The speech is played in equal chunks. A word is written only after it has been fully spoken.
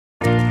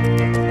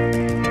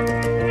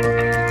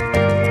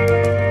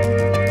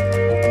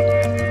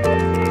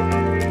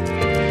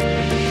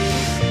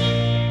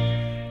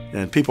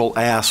people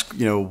ask,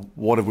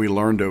 what have we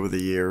learned over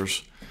the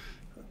years?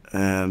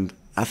 And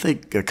I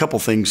think a couple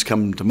things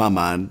come to my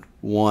mind.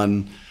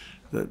 One,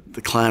 that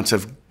the clients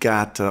have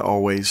got to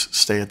always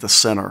stay at the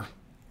center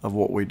of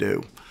what we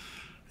do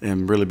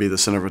and really be the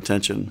center of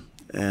attention.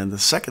 And the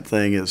second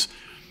thing is,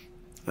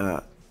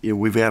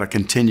 we've got to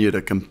continue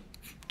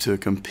to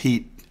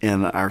compete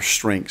in our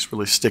strengths,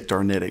 really stick to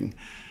our knitting,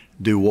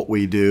 do what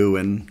we do,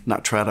 and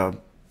not try to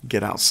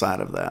get outside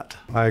of that.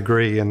 I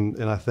agree,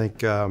 and I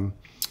think we've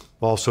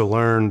also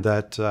learned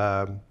that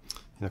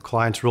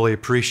clients really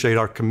appreciate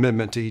our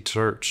commitment to each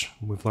search.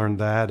 We've learned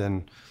that,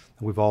 and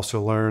we've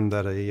also learned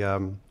that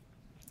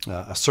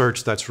a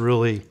search that's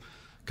really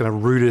kind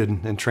of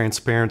rooted in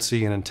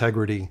transparency and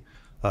integrity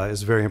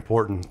is very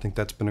important. I think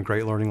that's been a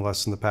great learning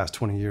lesson the past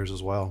 20 years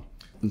as well.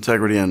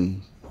 Integrity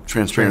and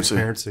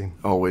transparency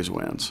always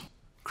wins.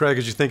 Craig,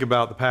 as you think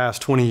about the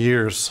past 20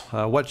 years,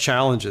 what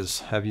challenges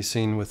have you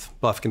seen with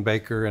Bufkin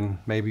Baker and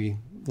maybe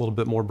a little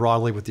bit more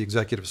broadly with the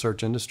executive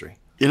search industry?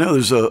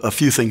 There's a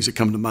few things that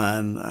come to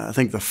mind. I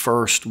think the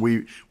first,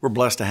 we're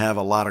blessed to have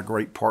a lot of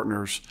great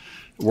partners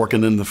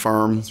working in the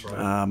firm. That's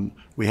right.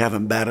 We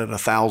haven't batted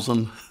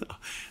 1,000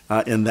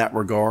 in that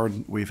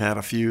regard. We've had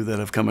a few that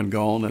have come and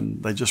gone,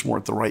 and they just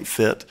weren't the right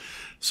fit.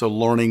 So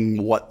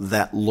learning what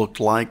that looked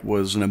like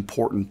was an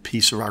important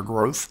piece of our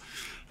growth.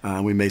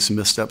 We made some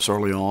missteps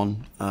early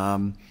on.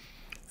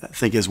 I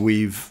think as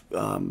we've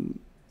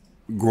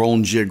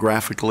grown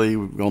geographically,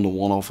 we've gone to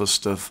one office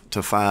to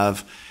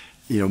 5,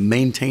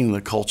 maintaining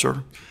the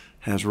culture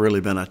has really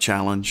been a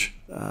challenge,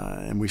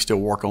 and we still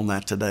work on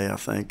that today, I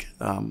think,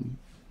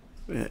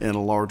 in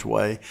a large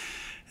way.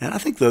 And I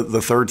think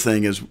the third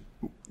thing is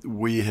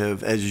we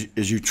have,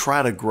 as you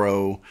try to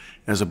grow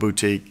as a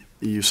boutique,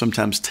 you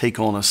sometimes take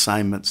on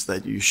assignments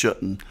that you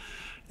shouldn't.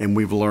 And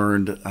we've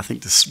learned, I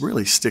think, to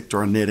really stick to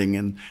our knitting.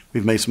 And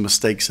we've made some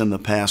mistakes in the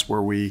past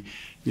where we,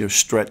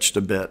 stretched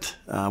a bit.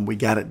 We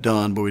got it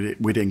done, but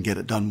we didn't get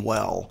it done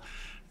well.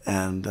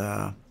 And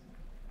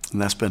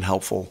that's been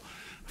helpful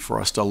for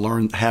us to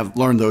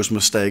learn those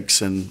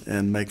mistakes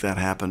and make that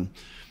happen.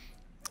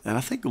 And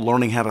I think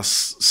learning how to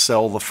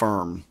sell the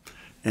firm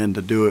and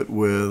to do it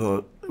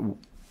with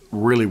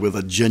really with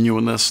a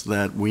genuineness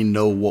that we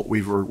know what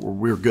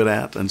we're good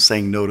at, and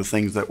saying no to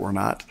things that we're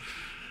not.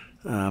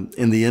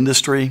 In the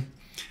industry,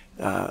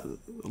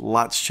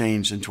 lots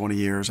changed in 20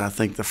 years. I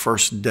think the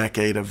first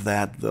decade of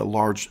that, the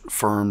large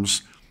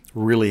firms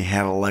really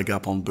had a leg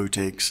up on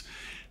boutiques.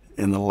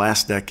 In the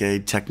last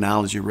decade,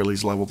 technology really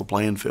has leveled the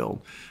playing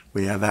field.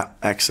 We have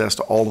access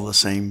to all of the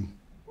same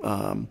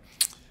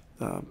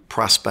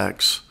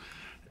prospects.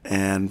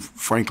 And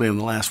frankly, in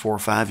the last 4 or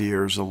 5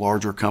 years, the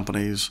larger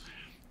companies,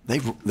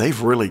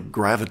 they've really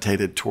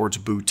gravitated towards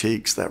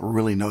boutiques that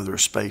really know their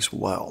space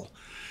well.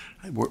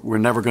 We're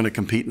never going to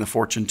compete in the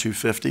Fortune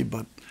 250,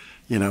 but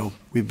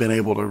we've been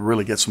able to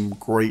really get some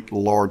great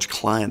large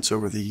clients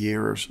over the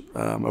years,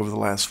 over the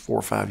last 4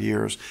 or 5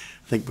 years,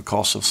 I think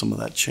because of some of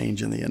that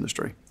change in the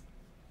industry.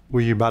 Were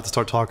you about to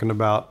start talking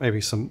about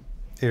maybe some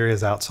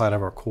areas outside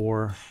of our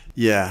core?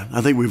 Yeah,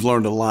 I think we've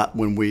learned a lot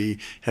when we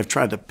have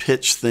tried to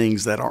pitch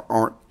things that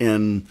aren't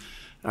in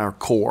our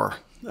core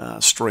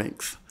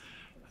strength.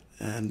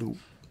 And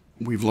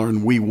we've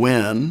learned we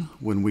win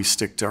when we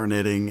stick to our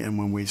knitting and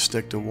when we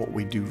stick to what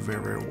we do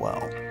very, very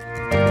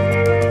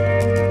well.